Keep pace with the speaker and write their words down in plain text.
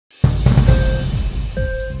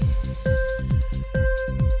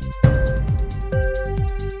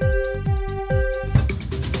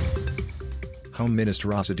Home Minister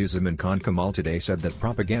Asaduzzaman Khan Kamal today said that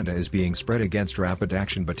propaganda is being spread against Rapid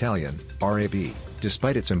Action Battalion (RAB),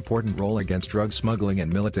 despite its important role against drug smuggling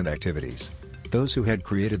and militant activities. Those who had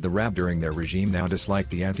created the RAB during their regime now dislike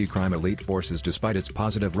the anti-crime elite forces despite its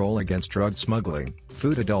positive role against drug smuggling,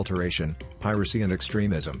 food adulteration, piracy and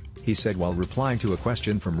extremism, he said while replying to a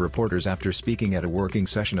question from reporters after speaking at a working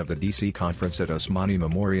session of the DC conference at Osmani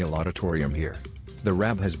Memorial Auditorium here. The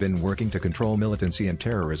RAB has been working to control militancy and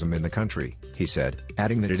terrorism in the country, he said,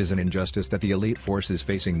 adding that it is an injustice that the elite force is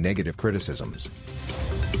facing negative criticisms.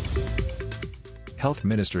 Health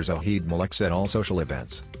Minister Zahid Malik said all social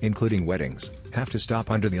events, including weddings, have to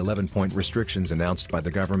stop under the 11-point restrictions announced by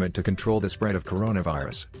the government to control the spread of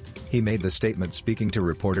coronavirus. He made the statement speaking to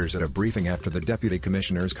reporters at a briefing after the Deputy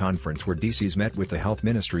Commissioners Conference where DCs met with the Health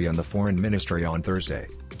Ministry and the Foreign Ministry on Thursday,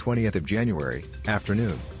 20th of January,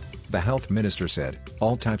 afternoon. The Health Minister said,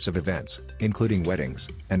 all types of events, including weddings,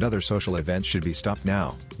 and other social events should be stopped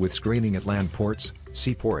now, with screening at land ports,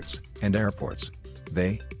 seaports, and airports.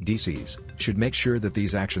 They, DCs, should make sure that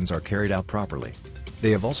these actions are carried out properly.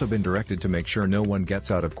 They have also been directed to make sure no one gets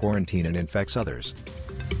out of quarantine and infects others.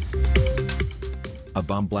 A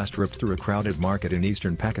bomb blast ripped through a crowded market in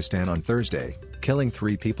eastern Pakistan on Thursday, killing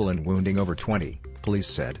 3 people and wounding over 20, police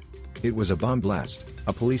said. It was a bomb blast,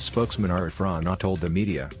 a police spokesman Arif Rana told the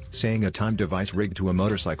media, saying a timed device rigged to a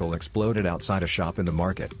motorcycle exploded outside a shop in the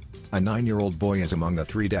market. A 9-year-old boy is among the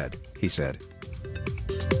 3 dead, he said.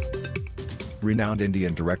 Renowned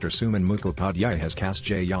Indian director Suman Mukhopadhyay has cast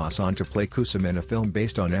Jaya Ahsan to play Kusum in a film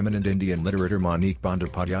based on eminent Indian literator Manik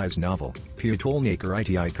Bandyopadhyay's novel, Putolnekar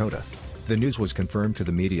Iti Kota. The news was confirmed to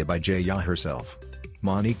the media by Jaya herself.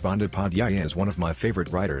 Manik Bandyopadhyay is one of my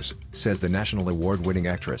favorite writers, says the national award-winning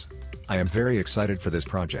actress. I am very excited for this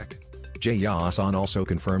project. Jaya Ahsan also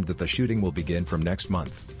confirmed that the shooting will begin from next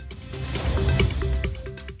month.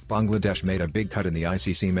 Bangladesh made a big cut in the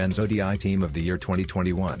ICC Men's ODI Team of the Year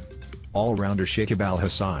 2021. All-rounder Shakib Al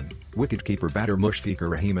Hassan, wicketkeeper batter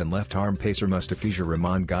Mushfiqur Rahim and left-arm pacer Mustafizur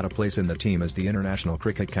Rahman got a place in the team as the International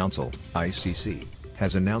Cricket Council (ICC)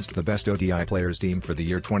 has announced the best ODI players team for the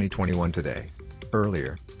year 2021 today.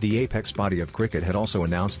 Earlier, the apex body of cricket had also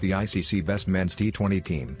announced the ICC Best Men's T20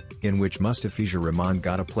 team, in which Mustafizur Rahman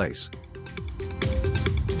got a place,